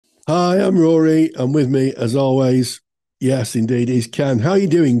Hi, I'm Rory, and with me, as always, yes, indeed, is Ken. How are you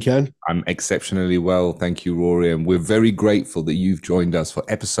doing, Ken? I'm exceptionally well. Thank you, Rory. And we're very grateful that you've joined us for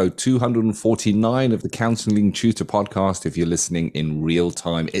episode 249 of the Counselling Tutor Podcast. If you're listening in real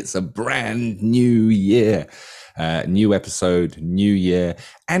time, it's a brand new year. New episode, new year,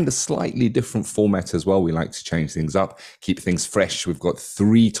 and a slightly different format as well. We like to change things up, keep things fresh. We've got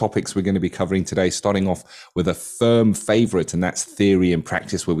three topics we're going to be covering today, starting off with a firm favorite, and that's theory and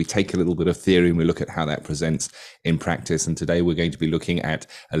practice, where we take a little bit of theory and we look at how that presents in practice. And today we're going to be looking at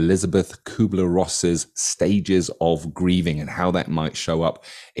Elisabeth Kübler-Ross's stages of grieving and how that might show up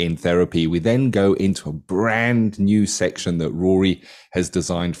in therapy. We then go into a brand new section that Rory has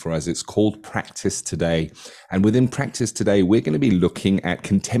designed for us. It's called Practice Today. And within Practice Today, we're going to be looking at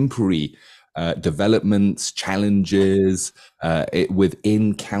contemporary developments, challenges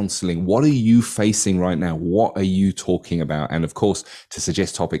within counseling. What are you facing right now? What are you talking about? And of course, to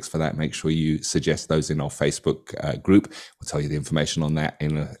suggest topics for that, make sure you suggest those in our Facebook group. We'll tell you the information on that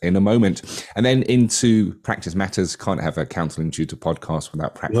in a moment. And then into Practice Matters. Can't have a Counselling Tutor podcast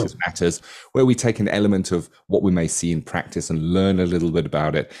without Practice No. Matters, where we take an element of what we may see in practice and learn a little bit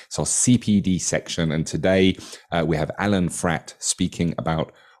about it. It's our CPD section. And today we have Allan Frater speaking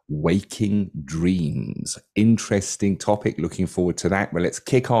about waking dreams. Interesting topic. Looking forward to that. Well, let's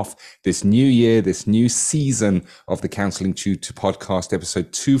kick off this new year, this new season of the Counselling Tutor Podcast,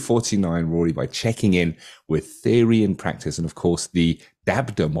 episode 249, Rory, by checking in with theory and practice, and of course, the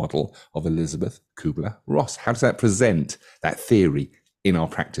DABDA model of Elisabeth Kübler-Ross. How does that present that theory in our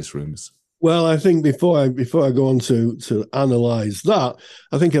practice rooms? Well, I think before I go on to analyze that,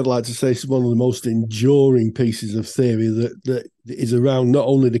 I think I'd like to say it's one of the most enduring pieces of theory that is around not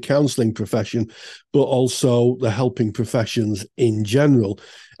only the counselling profession, but also the helping professions in general.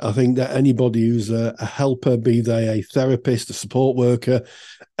 I think that anybody who's a helper, be they a therapist, a support worker,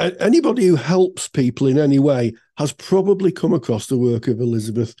 anybody who helps people in any way, has probably come across the work of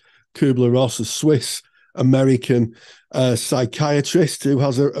Elisabeth Kübler-Ross, a Swiss American psychiatrist who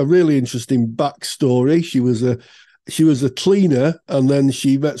has a really interesting backstory. She was a cleaner, and then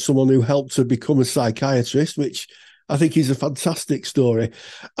she met someone who helped her become a psychiatrist, which I think is a fantastic story.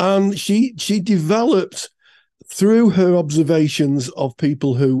 And she developed, through her observations of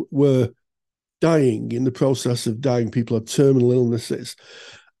people who were dying, in the process of dying, people had terminal illnesses,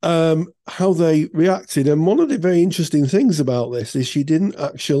 how they reacted. And one of the very interesting things about this is she didn't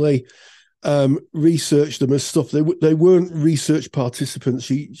actually research them as stuff. They weren't research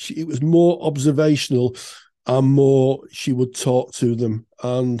participants. It was more observational, and more she would talk to them,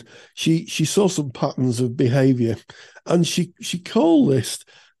 and she saw some patterns of behaviour, and she called this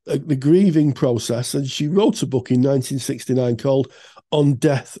the grieving process. And she wrote a book in 1969 called On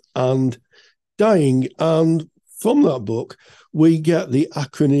Death and Dying, and from that book we get the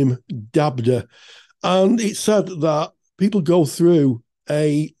acronym DABDA, and it said that people go through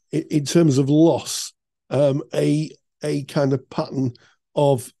in terms of loss, a kind of pattern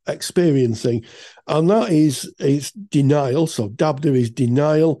of experiencing, and that is denial. So DABDA is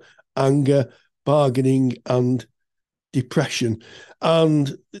denial, anger, bargaining, and depression.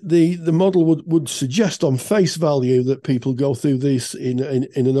 And the model would suggest on face value that people go through this in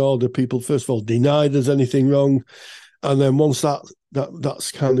an order. People first of all deny there's anything wrong, and then once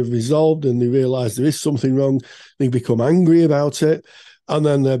that's kind of resolved and they realize there is something wrong, they become angry about it. And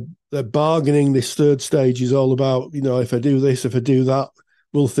then they're bargaining. This third stage is all about, if I do this, if I do that,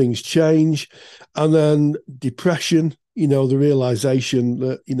 will things change? And then depression, the realization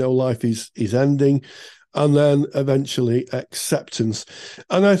that, life is ending. And then eventually acceptance.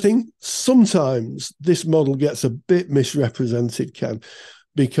 And I think sometimes this model gets a bit misrepresented, Ken,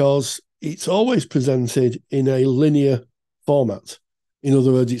 because it's always presented in a linear format. In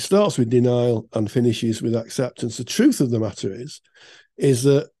other words, it starts with denial and finishes with acceptance. The truth of the matter is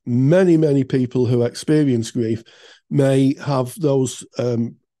that many people who experience grief may have those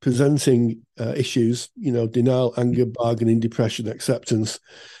presenting issues, denial, anger, bargaining, depression, acceptance,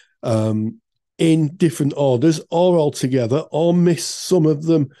 in different orders, or all together, or miss some of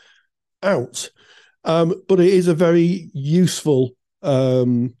them out. But it is a very useful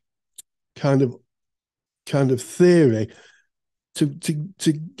kind of theory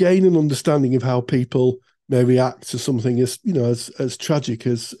to gain an understanding of how people may react to something as tragic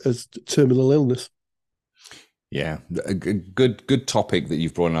as terminal illness. Yeah, a good topic that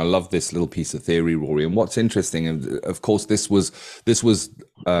you've brought in. I love this little piece of theory, Rory. And what's interesting, and of course, this was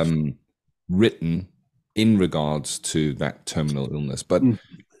written in regards to that terminal illness, but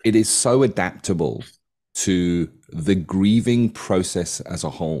it is so adaptable to the grieving process as a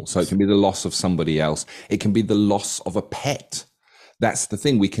whole. So it can be the loss of somebody else. It can be the loss of a pet that's the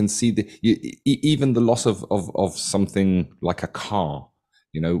thing. We can see even the loss of something like a car.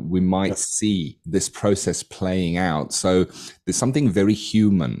 We might see this process playing out. So there's something very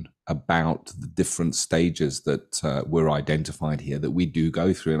human about the different stages that were identified here that we do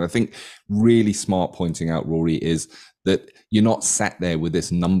go through. And I think really smart pointing out, Rory, is that you're not sat there with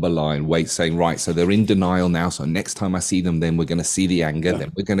this number line saying, right, so they're in denial now. So next time I see them, then we're going to see the anger.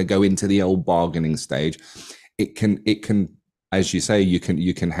 Then we're going to go into the old bargaining stage. It can, as you say, you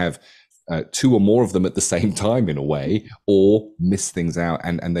can have two or more of them at the same time in a way, or miss things out,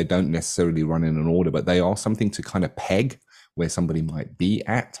 and they don't necessarily run in an order, but they are something to kind of peg where somebody might be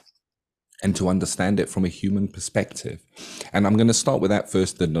at and to understand it from a human perspective. And I'm going to start with that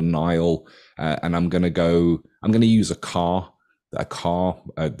first, the denial, and I'm going to use a car,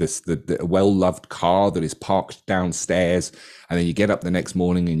 the well-loved car that is parked downstairs, and then you get up the next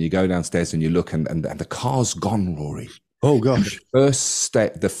morning and you go downstairs and you look and the car's gone, Rory. Oh gosh.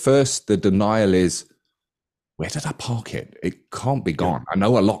 The denial is, where did I park it? It can't be gone. I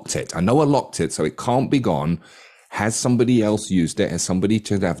know I locked it, so it can't be gone. Has somebody else used it? Has somebody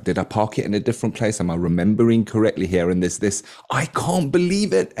did I park it in a different place? Am I remembering correctly here? And there's this, I can't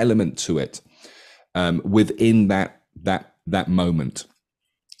believe it element to it within that moment.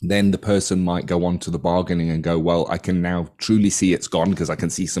 Then the person might go on to the bargaining and go, well, I can now truly see it's gone because I can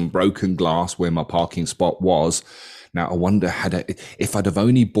see some broken glass where my parking spot was. Now, I wonder if I'd have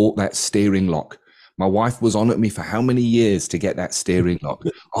only bought that steering lock. My wife was on at me for how many years to get that steering lock?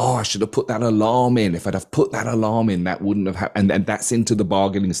 Oh, I should have put that alarm in. If I'd have put that alarm in, that wouldn't have happened. And that's into the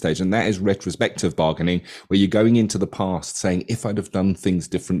bargaining stage. And that is retrospective bargaining, where you're going into the past saying, if I'd have done things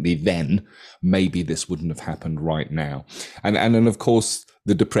differently then, maybe this wouldn't have happened right now. And then, of course,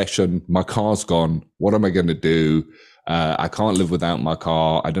 the depression, my car's gone. What am I going to do? I can't live without my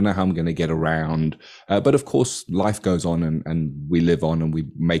car. I don't know how I'm going to get around. But of course, life goes on and we live on and we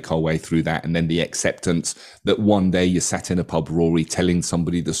make our way through that. And then the acceptance that one day you sat in a pub, Rory, telling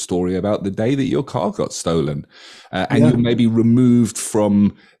somebody the story about the day that your car got stolen. And you're maybe removed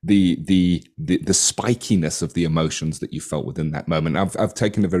from the spikiness of the emotions that you felt within that moment. I've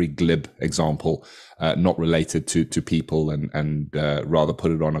taken a very glib example, not related to people and rather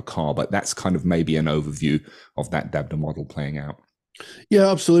put it on a car, but that's kind of maybe an overview of that DABDA model playing out. Yeah,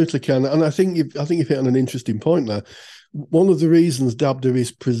 absolutely, Ken. And I think you've hit on an interesting point there. One of the reasons DABDA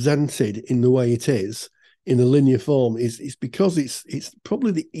is presented in the way it is in a linear form is because it's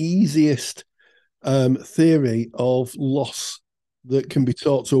probably the easiest theory of loss that can be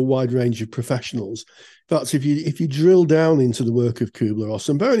taught to a wide range of professionals. In fact, if you drill down into the work of Kübler-Ross,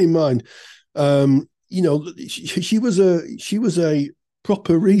 and bearing in mind, she was a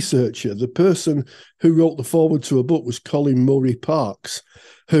proper researcher. The person who wrote the foreword to a book was Colin Murray Parkes,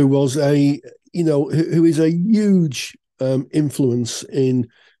 who was who is a huge influence in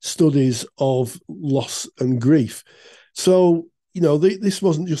studies of loss and grief. So, this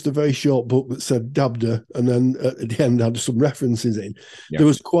wasn't just a very short book that said DABDA and then at the end had some references in. Yeah. There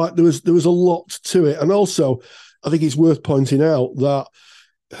was a lot to it. And also, I think it's worth pointing out that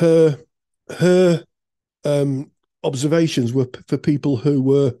her observations were for people who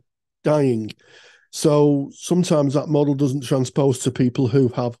were dying. So sometimes that model doesn't transpose to people who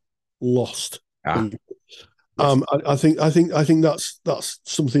have lost. Yes. I think that's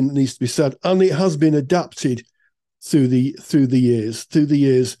something that needs to be said, and it has been adapted through the years. Through the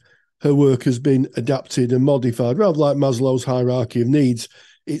years, her work has been adapted and modified, rather like Maslow's hierarchy of needs.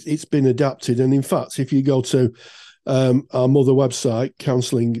 It's been adapted, and in fact, if you go to our mother website,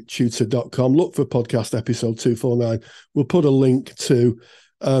 counsellingtutor.com, look for podcast episode 249. We'll put a link to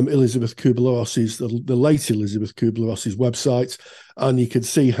Elisabeth Kübler-Ross's, the late Elisabeth Kübler-Ross's website, and you can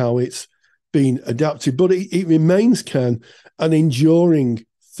see how it's been adapted. But it remains, Ken, an enduring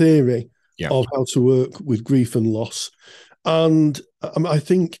theory of how to work with grief and loss. And I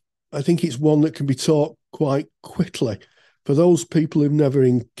think it's one that can be taught quite quickly for those people who've never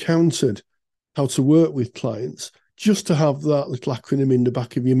encountered how to work with clients. Just to have that little acronym in the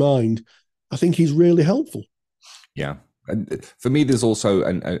back of your mind, I think is really helpful. Yeah. And for me, there's also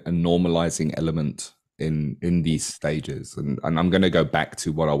a normalizing element in these stages. And I'm going to go back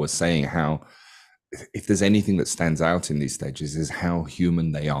to what I was saying, how if there's anything that stands out in these stages is how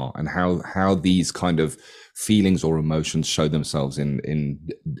human they are and how these kind of feelings or emotions show themselves in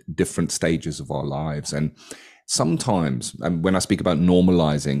different stages of our lives. And sometimes, and when I speak about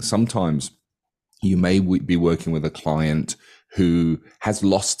normalizing, sometimes you may be working with a client who has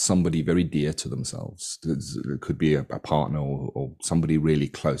lost somebody very dear to themselves. It could be a partner or somebody really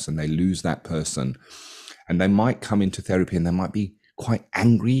close, and they lose that person. And they might come into therapy and they might be quite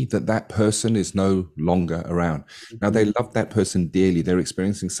angry that that person is no longer around. Now, they love that person dearly. They're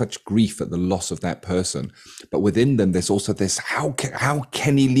experiencing such grief at the loss of that person. But within them, there's also this, how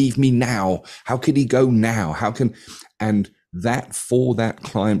can he leave me now? How can he go now? And that for that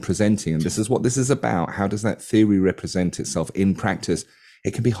client presenting, and this is what this is about, how does that theory represent itself in practice?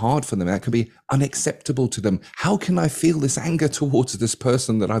 It can be hard for them. That can be unacceptable to them. How can I feel this anger towards this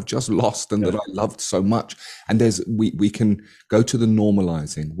person that I've just lost and that I loved so much? And we can go to the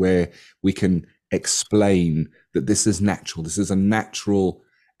normalizing, where we can explain that this is natural. This is a natural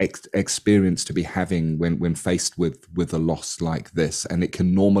experience to be having when faced with a loss like this. And it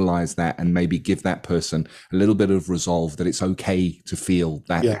can normalize that and maybe give that person a little bit of resolve that it's okay to feel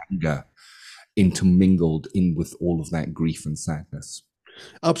that anger intermingled in with all of that grief and sadness.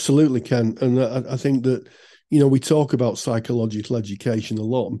 Absolutely, Ken. And I think that, you know, we talk about psychological education a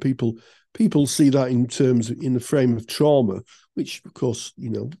lot, and people see that in the frame of trauma, which of course, you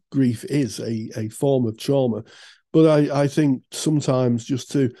know, grief is a form of trauma. But I think sometimes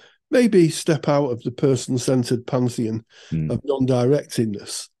just to maybe step out of the person-centered pantheon of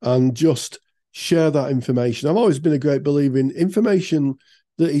non-directedness and just share that information. I've always been a great believer in information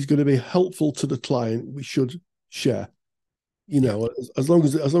that is going to be helpful to the client. We should share. You know, as long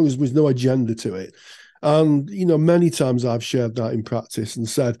as there's no agenda to it. And, you know, many times I've shared that in practice and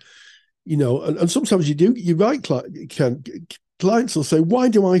said, you know, and sometimes you're right, clients will say, why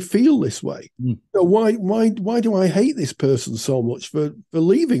do I feel this way? You know, why do I hate this person so much for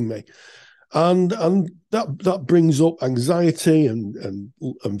leaving me? And that brings up anxiety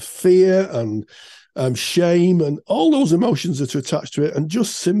and fear and shame and all those emotions that are attached to it. And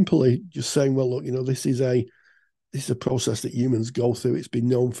just simply just saying, well, look, you know, this is a process that humans go through. It's been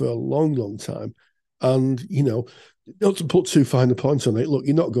known for a long, long time. And, you know, not to put too fine a point on it, look,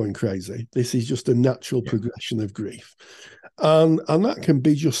 you're not going crazy. This is just a natural progression of grief. And that can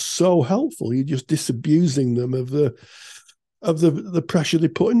be just so helpful. You're just disabusing them of the pressure they're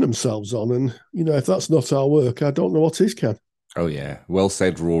putting themselves on. And, you know, if that's not our work, I don't know what is, Ken. Oh, yeah. Well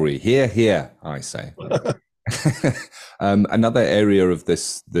said, Rory. Here, I say. Another area of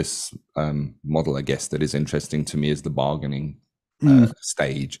this model, I guess, that is interesting to me is the bargaining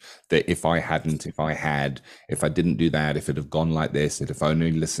stage. That if I didn't do that, if it had gone like this, if I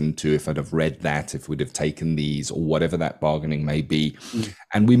only listened to, if I'd have read that, if we'd have taken these, or whatever that bargaining may be.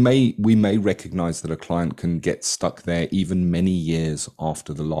 And we may recognize that a client can get stuck there even many years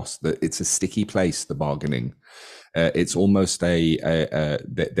after the loss, that it's a sticky place, the bargaining. It's almost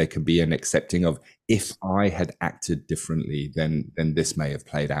there can be an accepting of, if I had acted differently, then this may have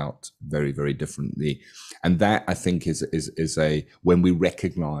played out very, very differently. And that, I think, is when we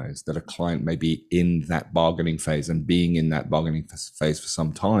recognize that a client may be in that bargaining phase and being in that bargaining phase for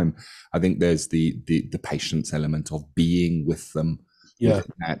some time, I think there's the patience element of being with them.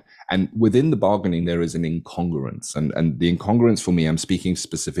 That. And within the bargaining, there is an incongruence. And the incongruence for me, I'm speaking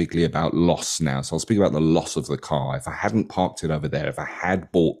specifically about loss now. So I'll speak about the loss of the car. If I hadn't parked it over there, if I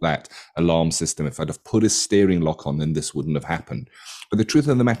had bought that alarm system, if I'd have put a steering lock on, then this wouldn't have happened. But the truth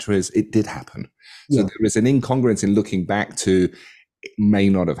of the matter is, it did happen. So there is an incongruence in looking back to, it may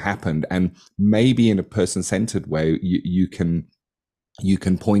not have happened. And maybe in a person-centered way, you can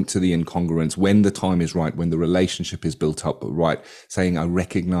point to the incongruence when the time is right, when the relationship is built up right, saying, I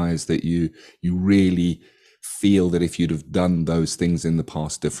recognize that you really feel that if you'd have done those things in the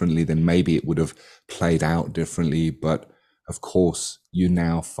past differently, then maybe it would have played out differently. But of course, you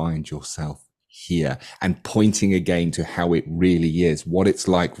now find yourself here, and pointing again to how it really is, what it's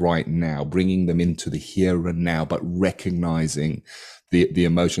like right now, bringing them into the here and now, but recognizing the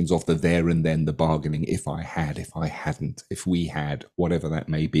emotions of the there and then, the bargaining, if I had, if I hadn't, if we had, whatever that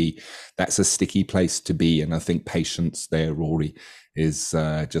may be. That's a sticky place to be. And I think patience there, Rory, is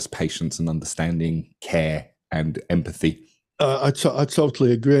just patience and understanding, care and empathy. I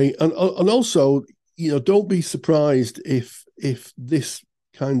totally agree. And also, you know, don't be surprised if this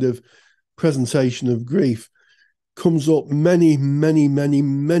kind of presentation of grief comes up many, many, many,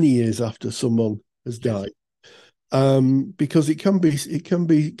 many years after someone has died. Because it can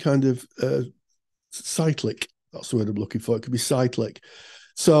be kind of cyclic. That's the word I'm looking for. It can be cyclic.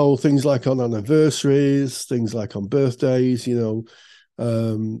 So things like on anniversaries, things like on birthdays,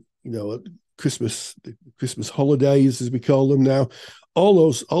 Christmas holidays, as we call them now,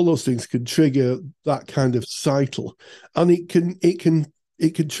 all those things can trigger that kind of cycle, and it can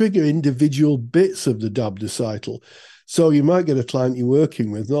trigger individual bits of the DABDA cycle. So you might get a client you're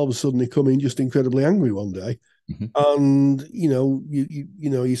working with, and all of a sudden they come in just incredibly angry one day. And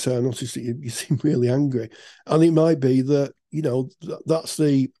you say, I noticed that you seem really angry, and it might be that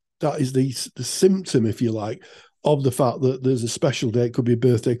that is the symptom, if you like, of the fact that there's a special day, it could be a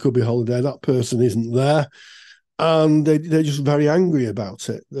birthday, it could be a holiday, that person isn't there, and they're just very angry about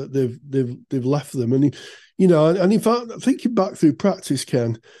it, that they've left them. And and in fact, thinking back through practice,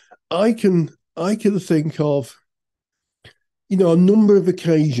 Ken, I can think of a number of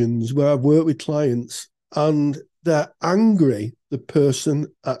occasions where I've worked with clients and they're angry the person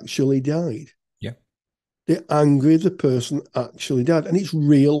actually died. Yeah. They're angry the person actually died. And it's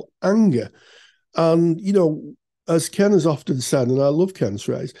real anger. And, as Ken has often said, and I love Ken's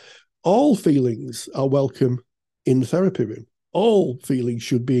phrase, all feelings are welcome in the therapy room. All feelings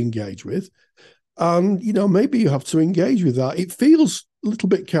should be engaged with. And, maybe you have to engage with that. It feels a little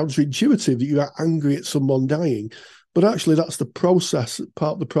bit counterintuitive that you are angry at someone dying. But actually, that's the process,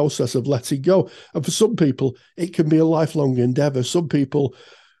 part of the process of letting go. And for some people, it can be a lifelong endeavor. Some people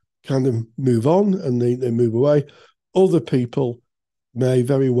kind of move on and they move away. Other people may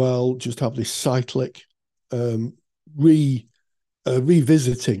very well just have this cyclic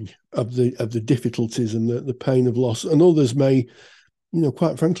revisiting of the difficulties and the pain of loss. And others may,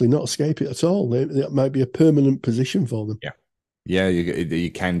 quite frankly, not escape it at all. That might be a permanent position for them. Yeah. Yeah, you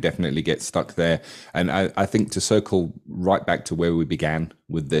can definitely get stuck there. And I think to circle right back to where we began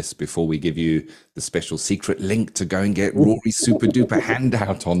with this, before we give you the special secret link to go and get Rory's super duper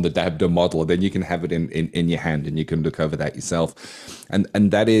handout on the DABDA model, then you can have it in your hand and you can look over that yourself.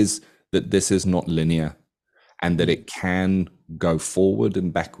 And that is that this is not linear, and that it can go forward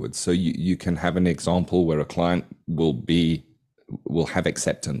and backwards. So you can have an example where a client will have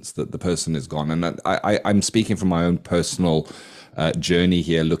acceptance that the person is gone. And I'm speaking from my own personal journey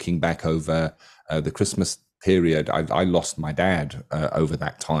here, looking back over the Christmas period. I lost my dad over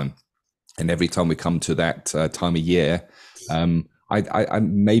that time. And every time we come to that time of year, I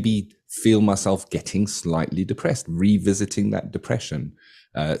maybe feel myself getting slightly depressed, revisiting that depression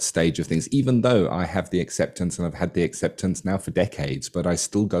stage of things, even though I have the acceptance, and I've had the acceptance now for decades, but I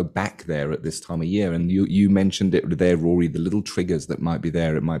still go back there at this time of year. And you mentioned it there, Rory, the little triggers that might be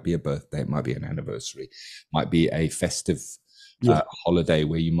there. It might be a birthday, it might be an anniversary, might be a festive holiday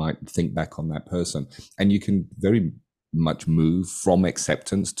where you might think back on that person, and you can very much move from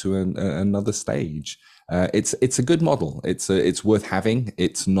acceptance to another stage. It's a good model. It's worth having.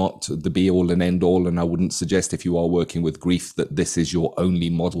 It's not the be all and end all. And I wouldn't suggest, if you are working with grief, that this is your only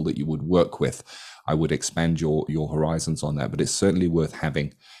model that you would work with. I would expand your horizons on that, but it's certainly worth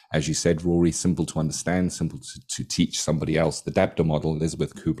having. As you said, Rory, simple to understand, simple to teach somebody else. The DABDA model,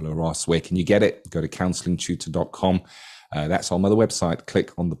 Elisabeth Kübler-Ross. Where can you get it? Go to counsellingtutor.com. That's our mother website.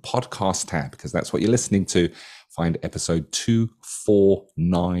 Click on the podcast tab, because that's what you're listening to. Find episode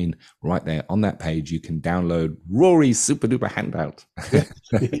 249 right there on that page. You can download Rory's super duper handout.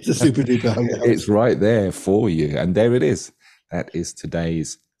 It's a super duper handout. It's right there for you. And there it is. That is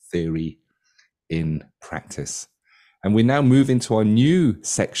today's theory in practice. And we now move into our new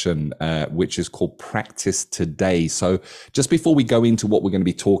section, which is called Practice Today. So just before we go into what we're going to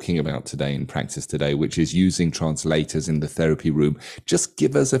be talking about today in Practice Today, which is using translators in the therapy room, just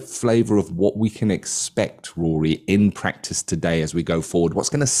give us a flavor of what we can expect, Rory, in Practice Today as we go forward. What's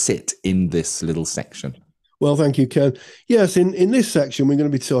going to sit in this little section? Well, thank you, Ken. Yes, in this section, we're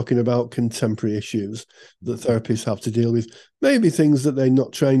going to be talking about contemporary issues that therapists have to deal with, maybe things that they're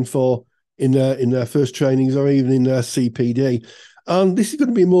not trained for in their first trainings, or even in their CPD. And this is going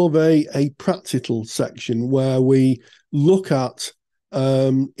to be more of a practical section where we look at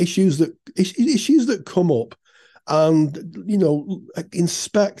issues that come up, and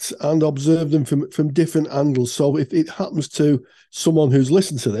inspect and observe them from different angles. So if it happens to someone who's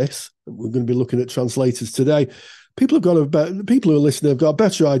listened to this, we're going to be looking at translators today, people who are listening have got a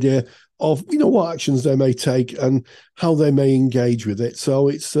better idea of what actions they may take and how they may engage with it. So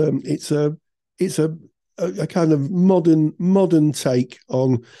it's a kind of modern take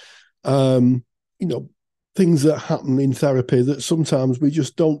on things that happen in therapy that sometimes we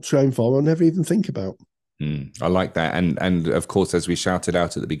just don't train for or never even think about. I like that. And of course, as we shouted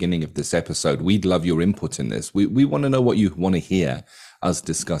out at the beginning of this episode, we'd love your input in this. We want to know what you want to hear us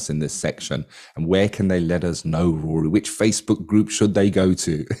discuss in this section. And where can they let us know, Rory? Which Facebook group should they go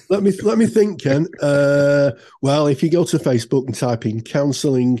to? Let me think, Ken. Well, if you go to Facebook and type in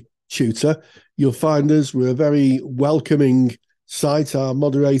Counselling Tutor, you'll find us. We're a very welcoming site. Our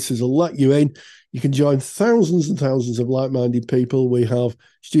moderators will let you in. You can join thousands and thousands of like-minded people. We have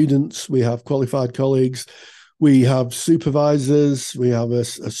students, we have qualified colleagues, we have supervisors, we have a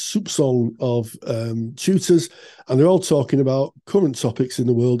soup song of tutors, and they're all talking about current topics in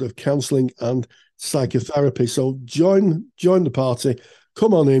the world of counselling and psychotherapy. So join the party.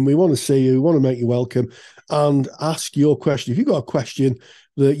 Come on in. We want to see you. We want to make you welcome, and ask your question. If you've got a question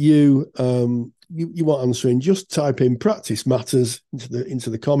that you you want answering, just type in "practice matters" into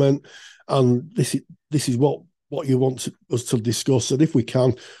the comment, and this is what you want us to discuss, and if we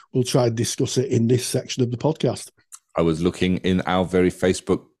can, we'll try and discuss it in this section of the podcast. I was looking in our very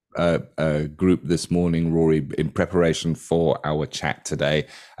Facebook group this morning, Rory, in preparation for our chat today,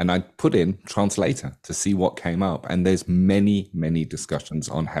 and I put in translator to see what came up, and there's many discussions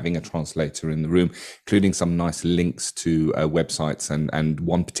on having a translator in the room, including some nice links to websites and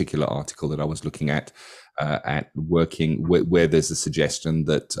one particular article that I was looking at working where there's a suggestion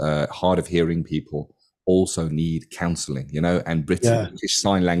that hard of hearing people also need counselling, and British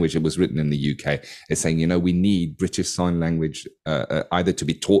Sign Language. It was written in the UK. It's saying, we need British Sign Language either to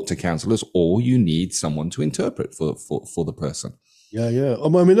be taught to counsellors, or you need someone to interpret for the person. Yeah. I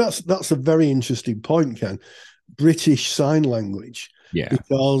mean, that's a very interesting point, Ken. British Sign Language. Yeah.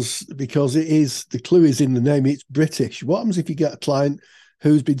 Because it is, the clue is in the name. It's British. What happens if you get a client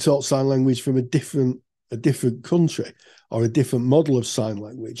who's been taught sign language from a different country or a different model of sign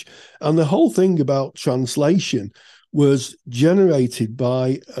language? And the whole thing about translation was generated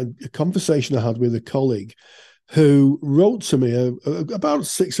by a conversation I had with a colleague who wrote to me about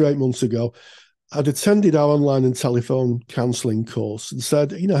 6 or 8 months ago. I'd attended our online and telephone counselling course and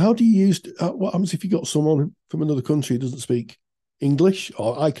said, how do you use, what happens if you got someone from another country who doesn't speak English,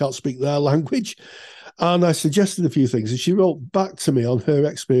 or I can't speak their language? And I suggested a few things, and she wrote back to me on her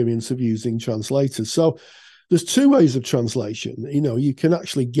experience of using translators. So there's 2 ways of translation. You can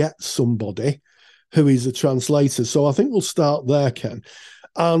actually get somebody who is a translator. So I think we'll start there, Ken.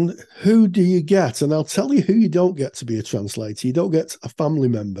 And who do you get? And I'll tell you who you don't get to be a translator. You don't get a family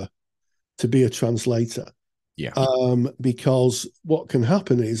member to be a translator. Yeah. Because what can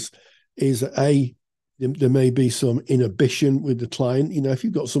happen is there may be some inhibition with the client. If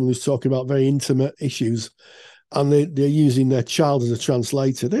you've got someone who's talking about very intimate issues and they're using their child as a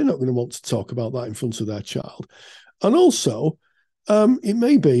translator, they're not going to want to talk about that in front of their child. And also, it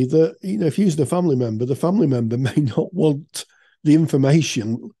may be that, if you're using a family member, the family member may not want the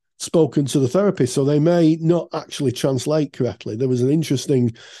information spoken to the therapist, so they may not actually translate correctly. There was an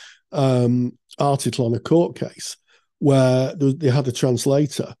interesting article on a court case where they had a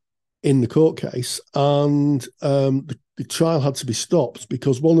translator in the court case, and the trial had to be stopped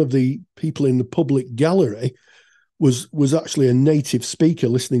because one of the people in the public gallery was actually a native speaker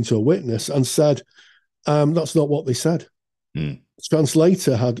listening to a witness and said, that's not what they said. The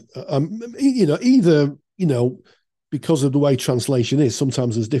translator had, either, because of the way translation is,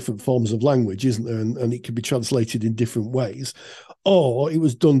 sometimes there's different forms of language, isn't there? And it can be translated in different ways, or it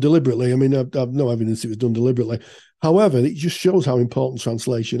was done deliberately. I mean, I've no evidence it was done deliberately. However, it just shows how important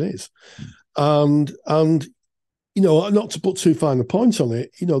translation is. And not to put too fine a point on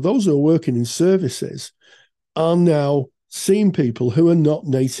it, those who are working in services are now seeing people who are not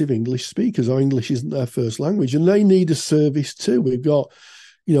native English speakers, or English isn't their first language, and they need a service too. We've got,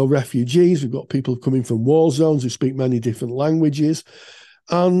 refugees, we've got people coming from war zones who speak many different languages.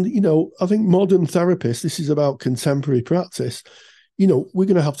 And, I think modern therapists, this is about contemporary practice, we're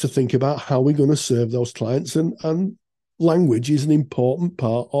going to have to think about how we're going to serve those clients, and language is an important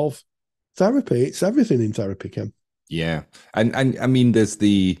part of therapy. It's everything in therapy, Ken. Yeah. And I mean, there's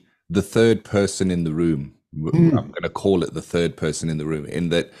the third person in the room. I'm going to call it the third person in the room, in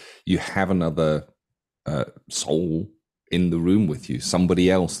that you have another soul in the room with you, somebody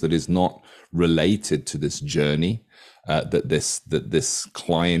else that is not related to this journey that this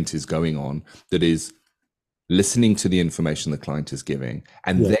client is going on, that is listening to the information the client is giving,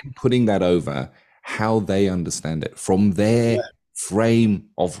 and then putting that over how they understand it from their frame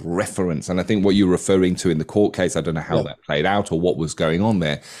of reference. And I think what you're referring to in the court case, I don't know how that played out or what was going on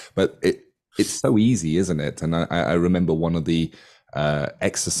there, but it's so easy, isn't it? And I remember one of the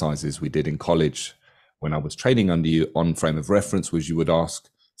exercises we did in college when I was training under you on frame of reference was you would ask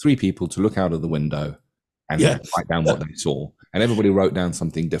 3 people to look out of the window and write down what they saw. And everybody wrote down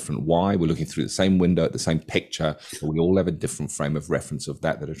something different. Why? We're looking through the same window at the same picture, but we all have a different frame of reference of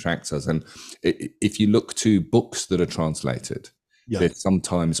that attracts us. And if you look to books that are translated, there's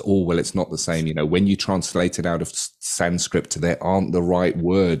sometimes, it's not the same. When you translate it out of Sanskrit, there aren't the right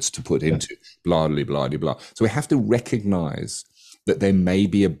words to put into blah, blah, blah, blah. So we have to recognize that there may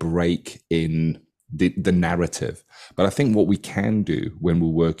be a break in the narrative. But I think what we can do when we're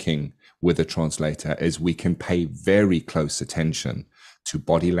working with a translator is we can pay very close attention to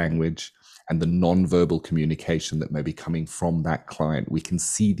body language and the non-verbal communication that may be coming from that client. We can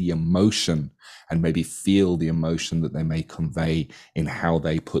see the emotion and maybe feel the emotion that they may convey in how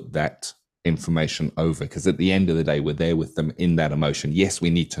they put that information over. Because at the end of the day, we're there with them in that emotion. Yes,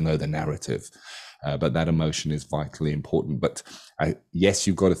 we need to know the narrative. but that emotion is vitally important. But yes,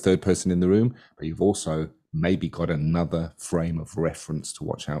 you've got a third person in the room, but you've also maybe got another frame of reference to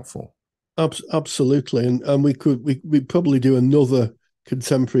watch out for. Absolutely, and we'd probably do another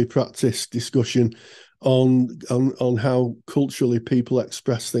contemporary practice discussion on how culturally people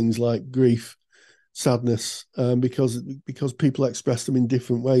express things like grief, sadness, because people express them in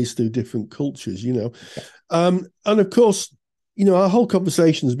different ways through different cultures, and of course, our whole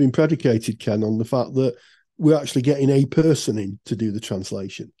conversation has been predicated, Ken, on the fact that we're actually getting a person in to do the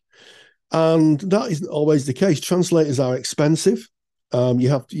translation, and that isn't always the case. Translators are expensive. You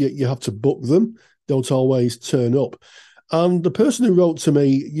have to book them; don't always turn up. And the person who wrote to me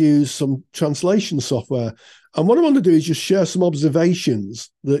used some translation software. And what I want to do is just share some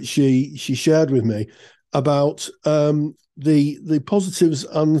observations that she shared with me about the positives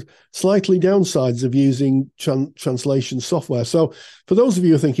and slightly downsides of using translation software. So for those of you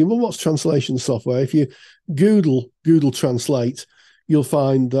who are thinking, well, what's translation software? If you Google Translate, you'll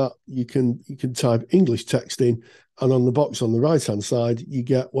find that you can type English text in, and on the box on the right-hand side, you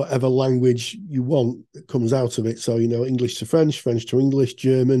get whatever language you want that comes out of it. So, English to French, French to English,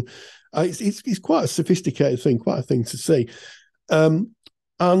 German. It's quite a sophisticated thing, quite a thing to see. And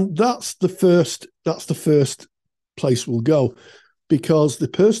that's the first place we'll go, because the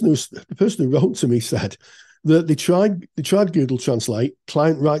person who wrote to me said that they tried Google Translate.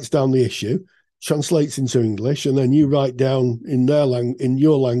 Client writes down the issue, translates into English, and then you write down in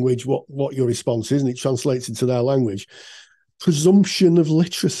your language what your response is, and it translates into their language. Presumption of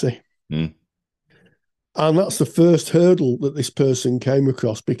literacy. And that's the first hurdle that this person came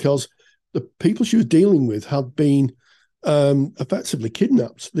across, because the people she was dealing with had been effectively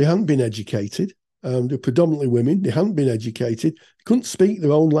kidnapped. They hadn't been educated. They're predominantly women. They hadn't been educated. They couldn't speak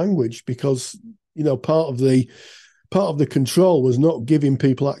their own language because, part of the control was not giving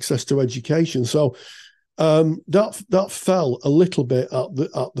people access to education. So that fell a little bit at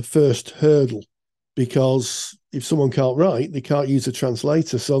the first hurdle, because if someone can't write, they can't use a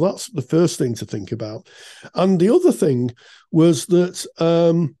translator. So that's the first thing to think about. And the other thing was that,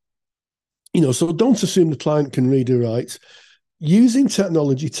 so don't assume the client can read or write. Using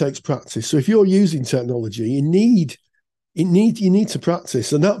technology takes practice. So if you're using technology, you need to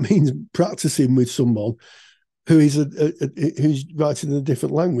practice, and that means practicing with someone who's writing in a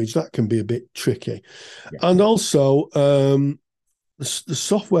different language. That can be a bit tricky. Yeah. And also, the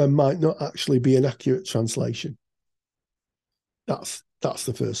software might not actually be an accurate translation. That's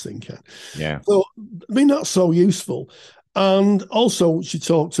the first thing, Ken. Yeah. So, that's so useful. And also, she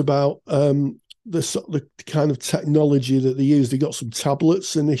talked about the kind of technology that they use. They got some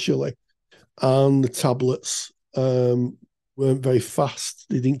tablets initially, and the tablets weren't very fast.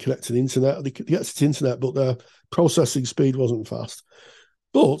 They didn't connect to the internet. They connected to the internet, but their processing speed wasn't fast.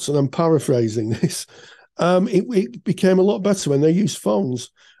 But, and I'm paraphrasing this, it became a lot better when they used phones.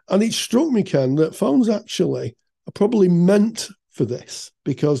 And it struck me, Ken, that phones actually are probably meant for this,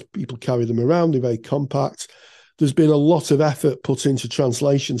 because people carry them around. They're very compact. There's been a lot of effort put into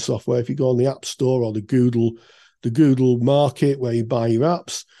translation software. If you go on the App Store or the Google Market where you buy your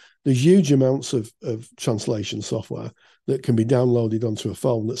apps, there's huge amounts of translation software that can be downloaded onto a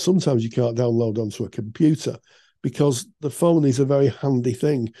phone that sometimes you can't download onto a computer, because the phone is a very handy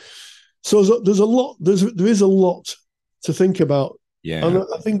thing. So there is a lot to think about. Yeah. And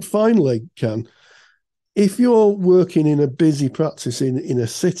I think finally, Ken, if you're working in a busy practice in a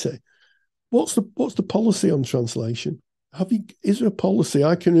city, what's the policy on translation? Is there a policy?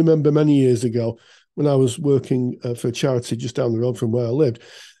 I can remember many years ago when I was working for a charity just down the road from where I lived,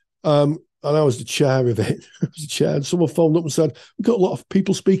 and I was the chair of it. I was the chair, and someone phoned up and said, "We've got a lot of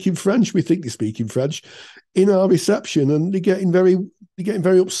people speaking French. We think they're speaking French in our reception, and they're getting very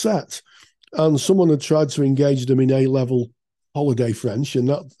upset." And someone had tried to engage them in A-level holiday French, and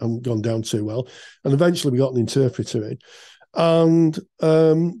that hadn't gone down too well. And eventually, we got an interpreter in,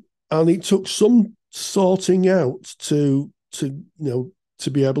 and it took some sorting out to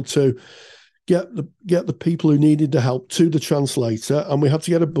be able to get the people who needed the help to the translator, and we had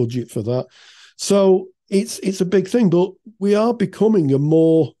to get a budget for that. So it's a big thing, but we are becoming a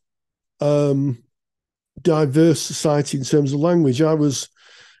more diverse society in terms of language. I was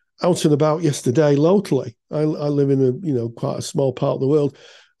out and about yesterday locally. I live in a quite a small part of the world,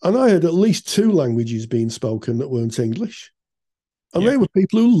 and I heard at least 2 languages being spoken that weren't English, and they were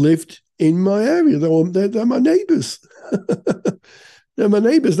people who lived in my area. They're my neighbours. They're my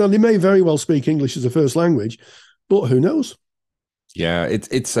neighbours. Now, they may very well speak English as a first language, but who knows? Yeah,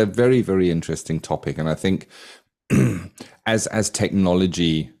 it's a very, very interesting topic. And I think as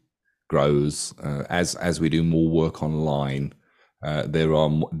technology grows, as we do more work online, there are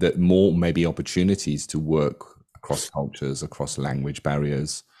more maybe opportunities to work across cultures, across language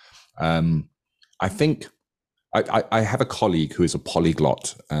barriers. I think I have a colleague who is a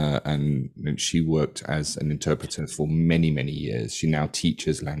polyglot, and she worked as an interpreter for many, many years. She now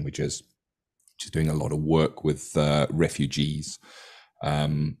teaches languages. She's doing a lot of work with refugees.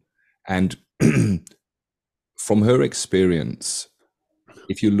 And from her experience,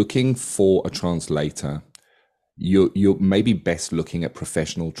 if you're looking for a translator, you're maybe best looking at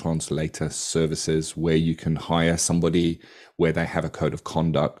professional translator services where you can hire somebody where they have a code of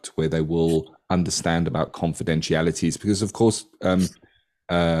conduct, where they will understand about confidentialities, because of course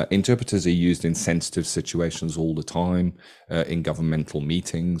interpreters are used in sensitive situations all the time, in governmental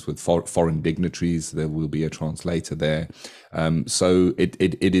meetings with foreign dignitaries. There will be a translator there, so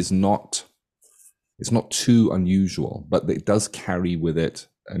it is not, it's not too unusual, but it does carry with it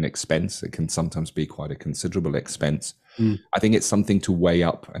an expense. It can sometimes be quite a considerable expense. I think it's something to weigh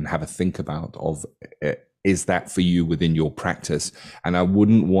up and have a think about of, is that for you within your practice? And I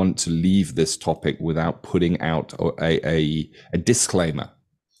wouldn't want to leave this topic without putting out a disclaimer.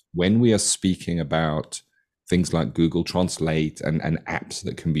 When we are speaking about things like Google Translate and apps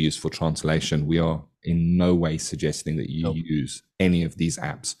that can be used for translation, we are in no way suggesting that you use any of these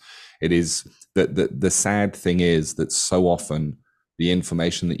apps. It is that the sad thing is that so often the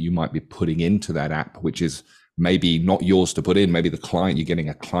information that you might be putting into that app, which is maybe not yours to put in, maybe the client, you're getting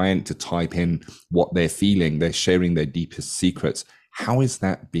a client to type in what they're feeling, they're sharing their deepest secrets. How is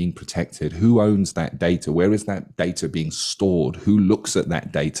that being protected? Who owns that data? Where is that data being stored? Who looks at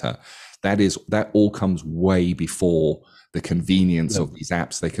that data? That all comes way before the convenience of these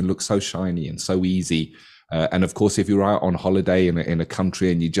apps. They can look so shiny and so easy. And of course, if you're out on holiday in a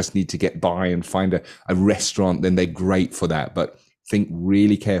country and you just need to get by and find a restaurant, then they're great for that. But think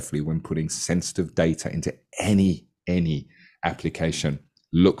really carefully when putting sensitive data into any application.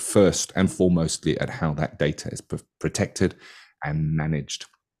 Look first and foremostly at how that data is protected and managed.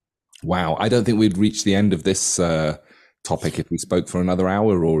 Wow, I don't think we'd reach the end of this topic if we spoke for another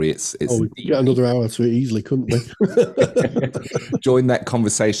hour, Rory. We could get another hour to it easily, couldn't we? Join that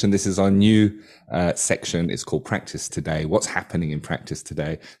conversation. This is our new section. It's called Practice Today. What's happening in practice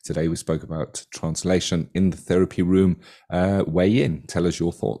today? Today we spoke about translation in the therapy room. Weigh in. Tell us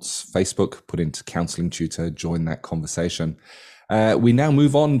your thoughts. Facebook, put into Counselling Tutor. Join that conversation. We now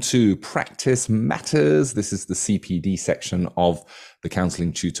move on to Practice Matters. This is the CPD section of the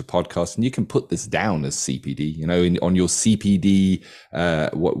Counselling Tutor podcast. And you can put this down as CPD, you know, on your CPD,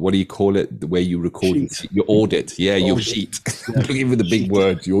 what do you call it? Where you record your audit. Yeah, your sheet. Looking for the big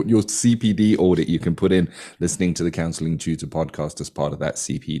word, your CPD audit, you can put in listening to the Counselling Tutor podcast as part of that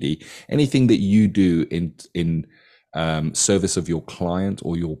CPD. Anything that you do in service of your client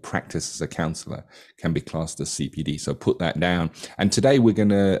or your practice as a counselor can be classed as CPD. So put that down. And today we're going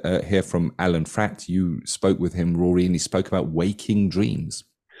to hear from Allan Frater. You spoke with him, Rory, and he spoke about waking dreams.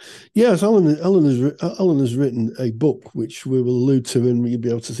 Yes, Allan has written a book which we will allude to, and you'll be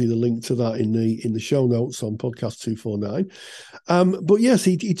able to see the link to that in the show notes on podcast 249. But yes,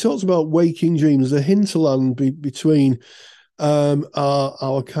 he talks about waking dreams, the hinterland between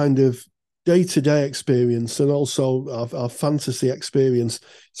our kind of day-to-day experience and also our fantasy experience.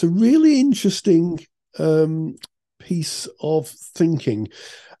 It's a really interesting piece of thinking.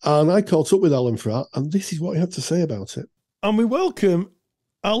 And I caught up with Allan Frater, and this is what he had to say about it. And we welcome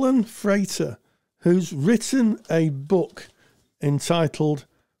Allan Frater, who's written a book entitled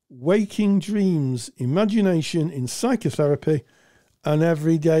Waking Dreams, Imagination in Psychotherapy and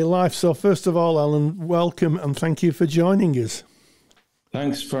Everyday Life. So first of all, Allan, welcome and thank you for joining us.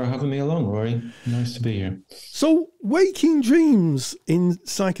 Thanks for having me along, Rory. Nice to be here. So, waking dreams in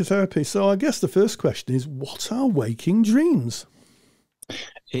psychotherapy. So, I guess the first question is, what are waking dreams?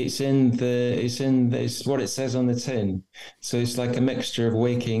 It's what it says on the tin. So it's like a mixture of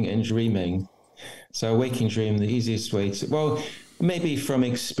waking and dreaming. So a waking dream, the easiest way to, well, maybe from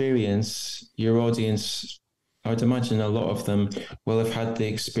experience, your audience, I would imagine a lot of them will have had the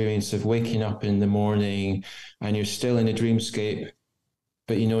experience of waking up in the morning and you're still in a dreamscape,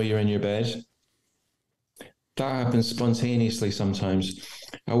 but you know you're in your bed. That happens spontaneously sometimes.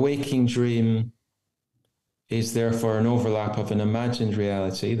 A waking dream is therefore an overlap of an imagined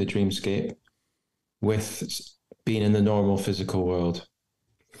reality, the dreamscape, with being in the normal physical world.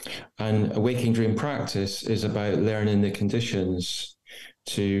 And a waking dream practice is about learning the conditions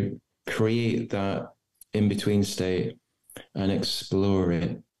to create that in-between state and explore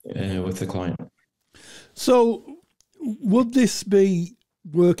it with the client. So would this be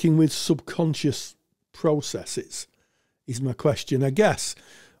working with subconscious processes, is my question. I guess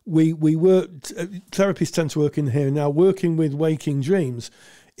we work, therapists tend to work in here now, working with waking dreams.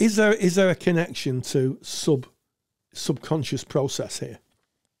 Is there a connection to subconscious process here?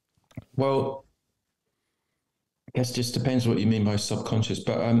 Well, I guess it just depends what you mean by subconscious.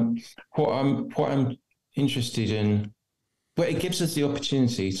 But what I'm interested in, well, it gives us the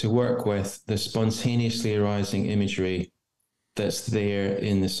opportunity to work with the spontaneously arising imagery that's there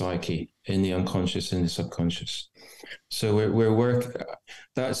in the psyche, in the unconscious, in the subconscious. So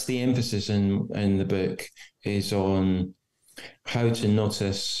that's the emphasis in the book, is on how to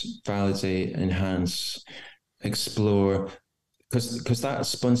notice, validate, enhance, explore, because that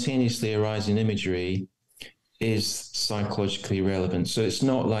spontaneously arising imagery is psychologically relevant. So it's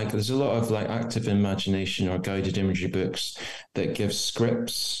not like, there's a lot of like active imagination or guided imagery books that give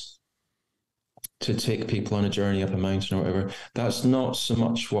scripts to take people on a journey up a mountain or whatever. That's not so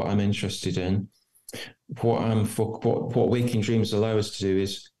much what I'm interested in. What waking dreams allow us to do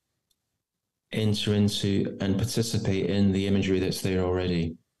is enter into and participate in the imagery that's there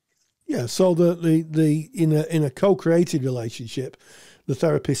already. Yeah, so the in a co-created relationship, the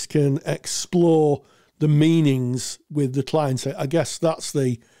therapist can explore the meanings with the client. I guess that's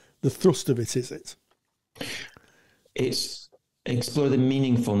the thrust of it, is it? It's explore the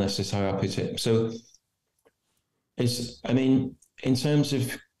meaningfulness, is how I put it. So in terms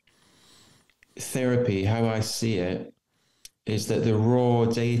of therapy, how I see it is that the raw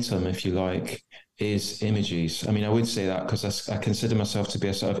datum, if you like, is images. I would say that because I consider myself to be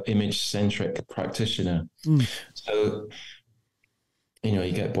a sort of image-centric practitioner. So,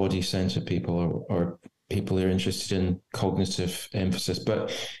 you get body-centered people or people who are interested in cognitive emphasis.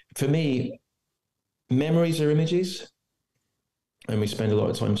 But for me, memories are images, and we spend a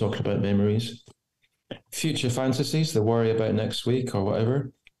lot of time talking about memories. Future fantasies, the worry about next week or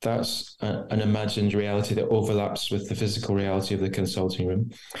whatever, that's an imagined reality that overlaps with the physical reality of the consulting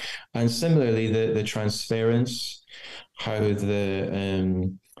room. And similarly, the transference, how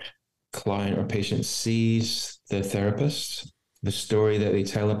the client or patient sees the therapist, the story that they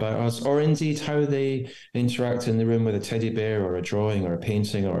tell about us, or indeed how they interact in the room with a teddy bear or a drawing or a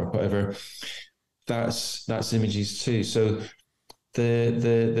painting or whatever, that's images too. So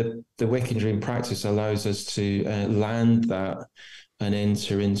the waking dream practice allows us to land that and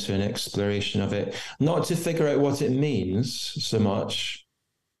enter into an exploration of it, not to figure out what it means so much.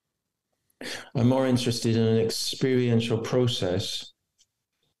 I'm more interested in an experiential process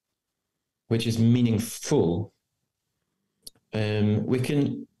which is meaningful. We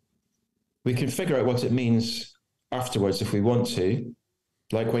can figure out what it means afterwards if we want to.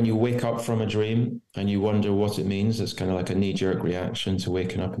 Like when you wake up from a dream and you wonder what it means, it's kind of like a knee-jerk reaction to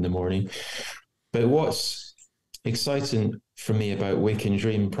waking up in the morning. But what's exciting for me about waking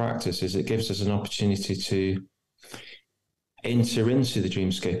dream practice is it gives us an opportunity to enter into the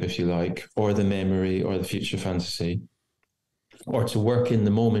dreamscape, if you like, or the memory or the future fantasy, or to work in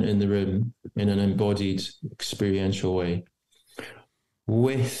the moment in the room in an embodied experiential way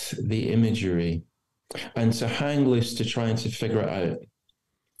with the imagery, and to hang loose to trying to figure it out,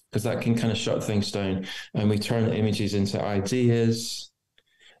 because that can kind of shut things down, and we turn the images into ideas,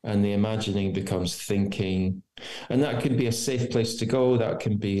 and the imagining becomes thinking. And that can be a safe place to go. That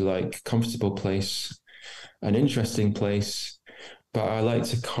can be like a comfortable place, an interesting place. But I like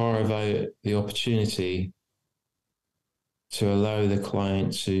to carve out the opportunity to allow the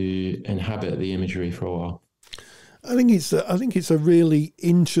client to inhabit the imagery for a while. I think it's a really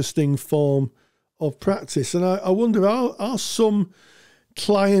interesting form of practice. And I wonder, are some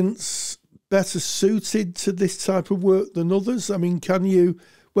clients better suited to this type of work than others? Can you,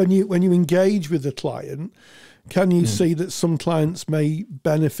 when you engage with a client, can you see that some clients may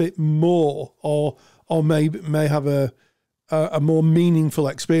benefit more or may have a more meaningful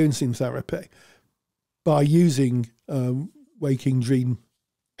experience in therapy by using waking dream?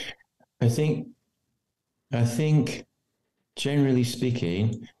 I think generally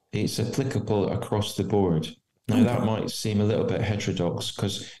speaking, it's applicable across the board. Now, that might seem a little bit heterodox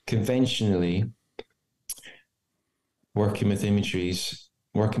because conventionally working images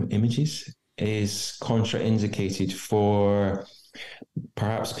is contraindicated for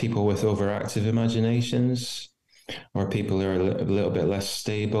perhaps people with overactive imaginations or people who are a little bit less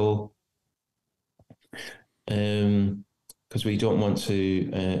stable. Because we don't want to,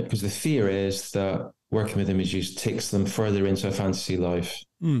 because the fear is that working with images takes them further into a fantasy life.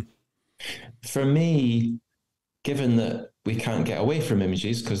 For me, given that we can't get away from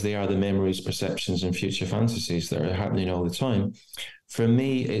images because they are the memories, perceptions, and future fantasies that are happening all the time, for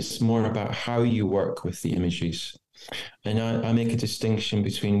me, it's more about how you work with the images. And I make a distinction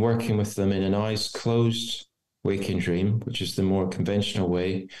between working with them in an eyes closed waking dream, which is the more conventional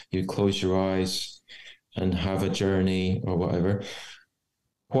way. You close your eyes and have a journey or whatever.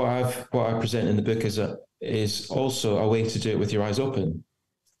 What I present in the book is also a way to do it with your eyes open.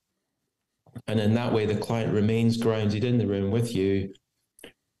 And in that way, the client remains grounded in the room with you.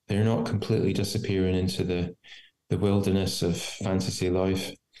 They're not completely disappearing into the wilderness of fantasy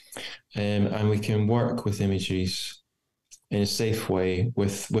life. And we can work with images in a safe way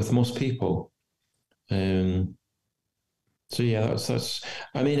with most people. So yeah, that's.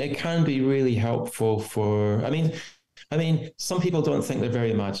 I mean, it can be really helpful for. I mean, some people don't think they're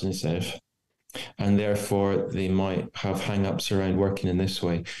very imaginative, and therefore they might have hang-ups around working in this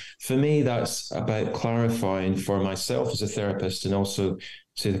way. For me, that's about clarifying for myself as a therapist and also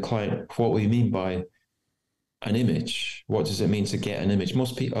to the client what we mean by an image. What does it mean to get an image?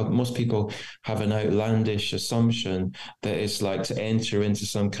 Most people have an outlandish assumption that it's like to enter into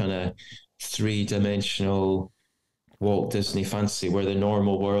some kind of three-dimensional Walt Disney fantasy where the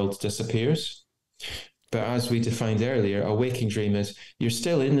normal world disappears. But as we defined earlier, a waking dream is you're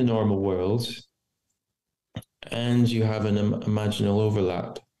still in the normal world and you have an imaginal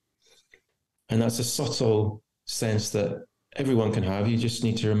overlap. And that's a subtle sense that everyone can have. You just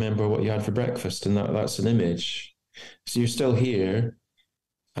need to remember what you had for breakfast, and that's an image. So you're still here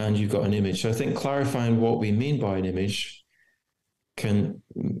and you've got an image. So I think clarifying what we mean by an image can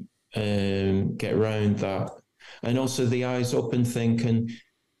get around that. And also the eyes open thing can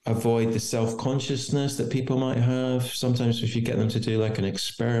avoid the self-consciousness that people might have. Sometimes if you get them to do like an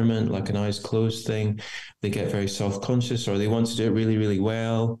experiment, like an eyes closed thing, they get very self-conscious, or they want to do it really, really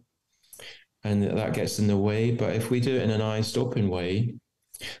well, and that gets in the way. But if we do it in an eyes open way,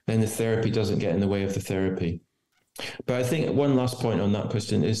 then the therapy doesn't get in the way of the therapy. But I think one last point on that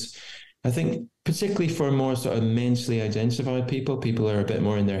question is, I think particularly for more sort of mentally identified people who are a bit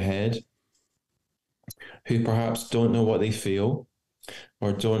more in their head, who perhaps don't know what they feel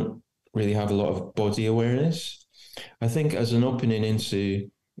or don't really have a lot of body awareness, I think as an opening into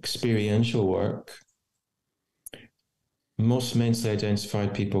experiential work, most mentally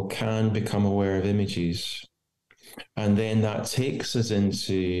identified people can become aware of images. And then that takes us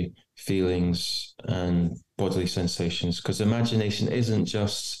into feelings and bodily sensations, because imagination isn't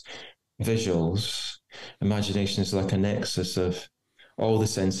just visuals. Imagination is like a nexus of all the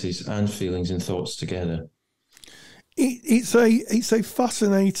senses and feelings and thoughts together. It's a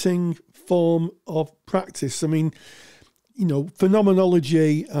fascinating form of practice. I mean, you know,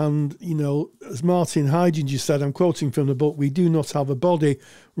 phenomenology and, you know, as Martin Heidegger said, I'm quoting from the book, we do not have a body,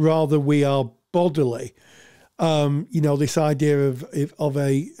 rather we are bodily. You know, this idea of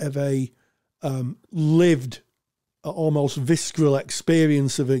a lived, almost visceral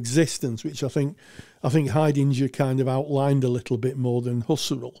experience of existence, which I think Heidegger kind of outlined a little bit more than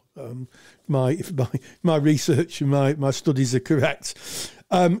Husserl. If my research and my studies are correct,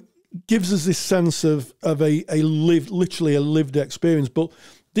 gives us this sense of literally a lived experience. But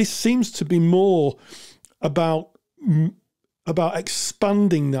this seems to be more about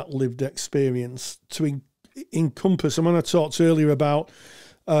expanding that lived experience to encompass. And when I talked earlier about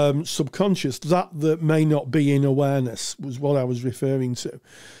subconscious, that may not be in awareness was what I was referring to.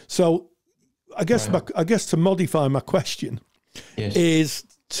 So I guess to modify my question, yes, is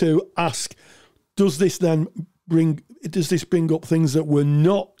to ask, does this bring up things that were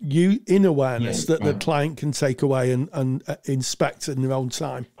not in awareness, yes, that the client can take away and inspect in their own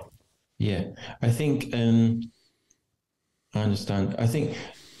time? Yeah, I think I understand. I think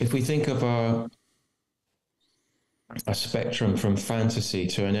if we think of a spectrum from fantasy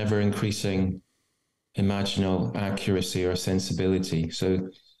to an ever-increasing imaginal accuracy or sensibility, so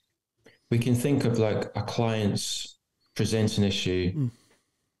we can think of like a client's presents an issue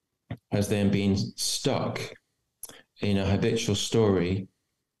as them being stuck in a habitual story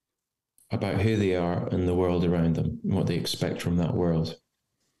about who they are and the world around them and what they expect from that world.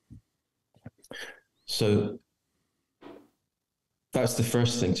 So that's the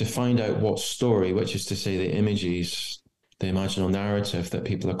first thing, to find out what story, which is to say the images, the imaginal narrative that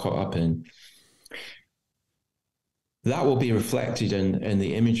people are caught up in, that will be reflected in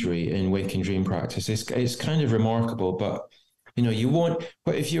the imagery in waking dream practice. It's kind of remarkable, but you know,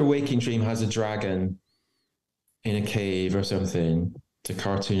 but if your waking dream has a dragon in a cave or something, to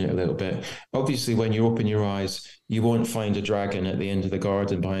cartoon it a little bit, obviously when you open your eyes, you won't find a dragon at the end of the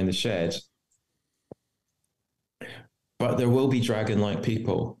garden behind the shed. But there will be dragon-like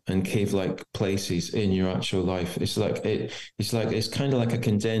people and cave-like places in your actual life. It's kind of like a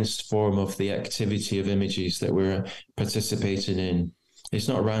condensed form of the activity of images that we're participating in. It's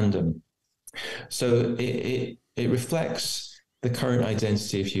not random. So it reflects the current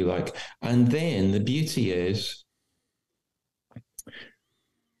identity, if you like. And then the beauty is,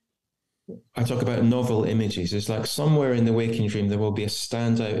 I talk about novel images. It's like somewhere in the waking dream, there will be a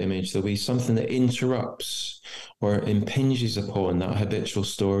standout image. There'll be something that interrupts or impinges upon that habitual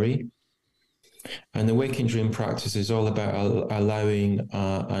story. And the waking dream practice is all about allowing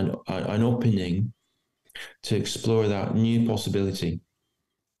an opening to explore that new possibility.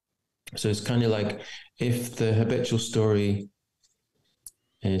 So it's kind of like if the habitual story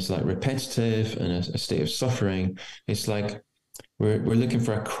is like repetitive and a state of suffering, it's like we're looking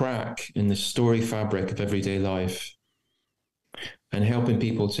for a crack in the story fabric of everyday life and helping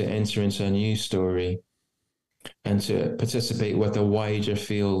people to enter into a new story and to participate with a wider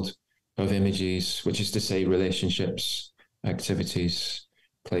field of images, which is to say relationships, activities,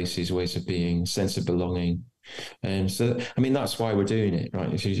 places, ways of being, sense of belonging. And so, I mean, that's why we're doing it,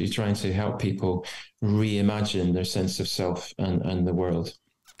 right? You're trying to help people reimagine their sense of self and the world.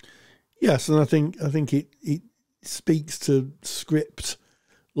 Yes, and I think it speaks to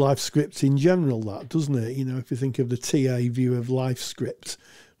life script in general, that, doesn't it? You know, if you think of the TA view of life script,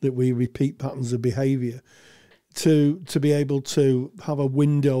 that we repeat patterns of behaviour, to be able to have a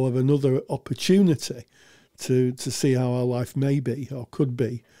window of another opportunity to see how our life may be or could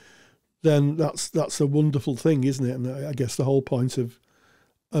be, then that's a wonderful thing, isn't it? And I guess the whole point of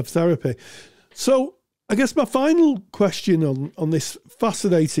therapy. So I guess my final question on this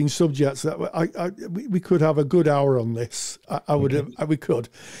fascinating subject, that we could have a good hour on this. We could,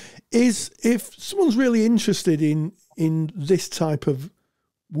 is if someone's really interested in this type of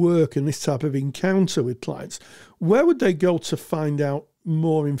work and this type of encounter with clients, where would they go to find out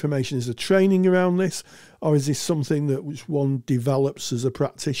more information? Is there training around this, or is this something that which one develops as a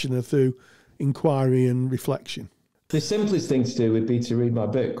practitioner through inquiry and reflection? The simplest thing to do would be to read my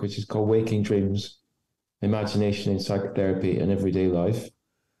book, which is called Waking Dreams, Imagination in Psychotherapy and Everyday Life.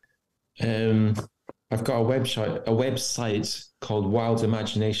 I've got a website called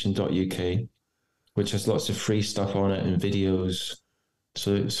wildimagination.uk, which has lots of free stuff on it and videos.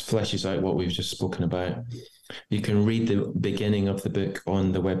 So it fleshes out what we've just spoken about. You can read the beginning of the book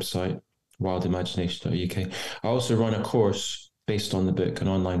on the website, wildimagination.uk. I also run a course based on the book, an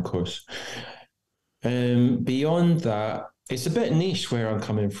online course. Beyond that, it's a bit niche where I'm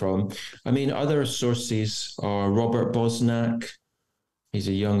coming from. I mean, other sources are Robert Bosnak. He's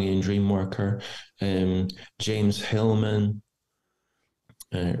a Jungian dream worker. James Hillman,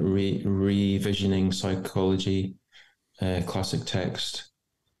 Revisioning Psychology, classic text.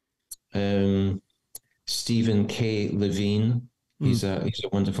 Stephen K. Levine, he's a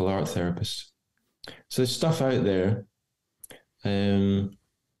wonderful art therapist. So there's stuff out there.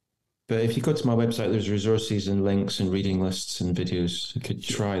 But if you go to my website, there's resources and links and reading lists and videos you could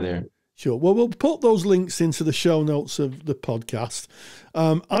try there. Sure. Well, we'll put those links into the show notes of the podcast.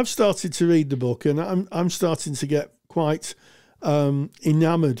 I've started to read the book, and I'm starting to get quite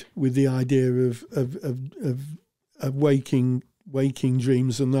enamored with the idea of waking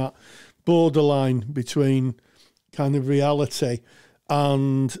dreams and that borderline between kind of reality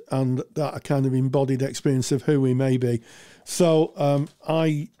and that kind of embodied experience of who we may be. So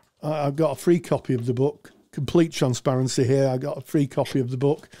I've got a free copy of the book. Complete transparency here. I got a free copy of the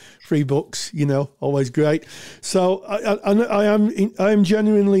book. Free books, always great. So I am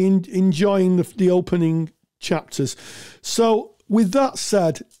genuinely enjoying the opening chapters. So with that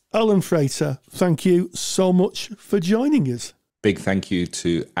said, Allan Frater, thank you so much for joining us. Big thank you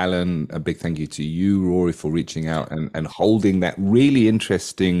to Allan. A big thank you to you, Rory, for reaching out and holding that really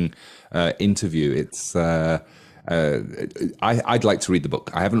interesting interview. It's I'd like to read the book.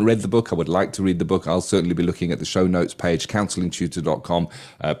 I haven't read the book. I would like to read the book. I'll certainly be looking at the show notes page, counsellingtutor.com,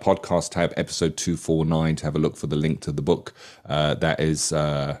 podcast tab, episode 249, to have a look for the link to the book. That is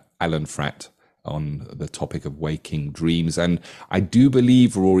Allan Frater on the topic of waking dreams. And I do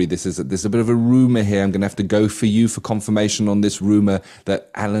believe, Rory, there's a bit of a rumor here. I'm going to have to go for you for confirmation on this rumor that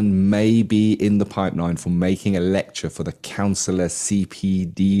Allan may be in the pipeline for making a lecture for the Counsellor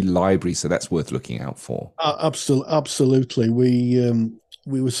CPD Library. So that's worth looking out for. Absolutely. We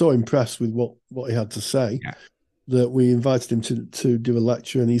were so impressed with what he had to say. Yeah. That we invited him to do a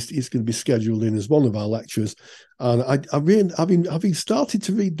lecture, and he's going to be scheduled in as one of our lecturers. And having started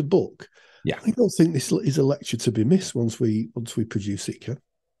to read the book, yeah, I don't think this is a lecture to be missed once we produce it, Ken.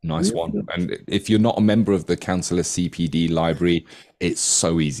 Nice one. And if you're not a member of the Counsellor CPD Library, it's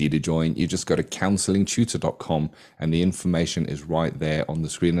so easy to join. You just go to counsellingtutor.com and the information is right there on the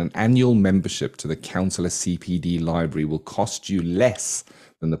screen. An annual membership to the Counsellor CPD Library will cost you less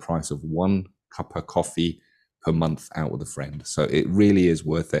than the price of one cup of coffee per month out with a friend. So it really is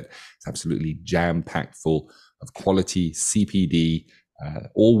worth it. It's absolutely jam-packed full of quality CPD,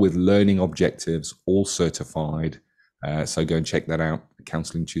 all with learning objectives, all certified. So go and check that out at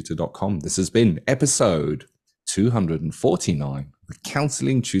counsellingtutor.com. This has been episode 249 of the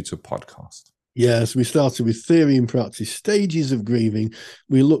Counselling Tutor Podcast. Yes, we started with theory and practice, stages of grieving.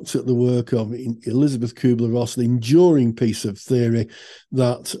 We looked at the work of Elisabeth Kübler-Ross, the enduring piece of theory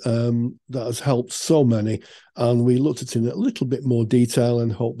that has helped so many. And we looked at it in a little bit more detail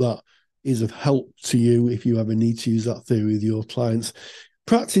and hope that is of help to you if you ever need to use that theory with your clients.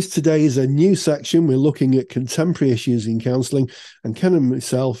 Practice today is a new section. We're looking at contemporary issues in counselling, and Ken and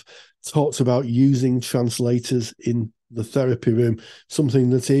myself talked about using translators in the therapy room, something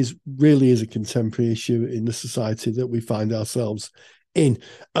that really is a contemporary issue in the society that we find ourselves in.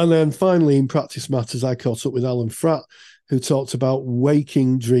 And then finally, in practice matters, I caught up with Allan Frater, who talked about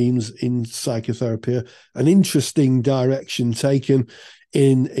waking dreams in psychotherapy, an interesting direction taken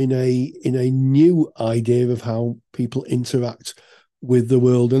in a new idea of how people interact with the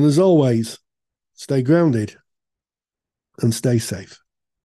world. And as always, stay grounded and stay safe.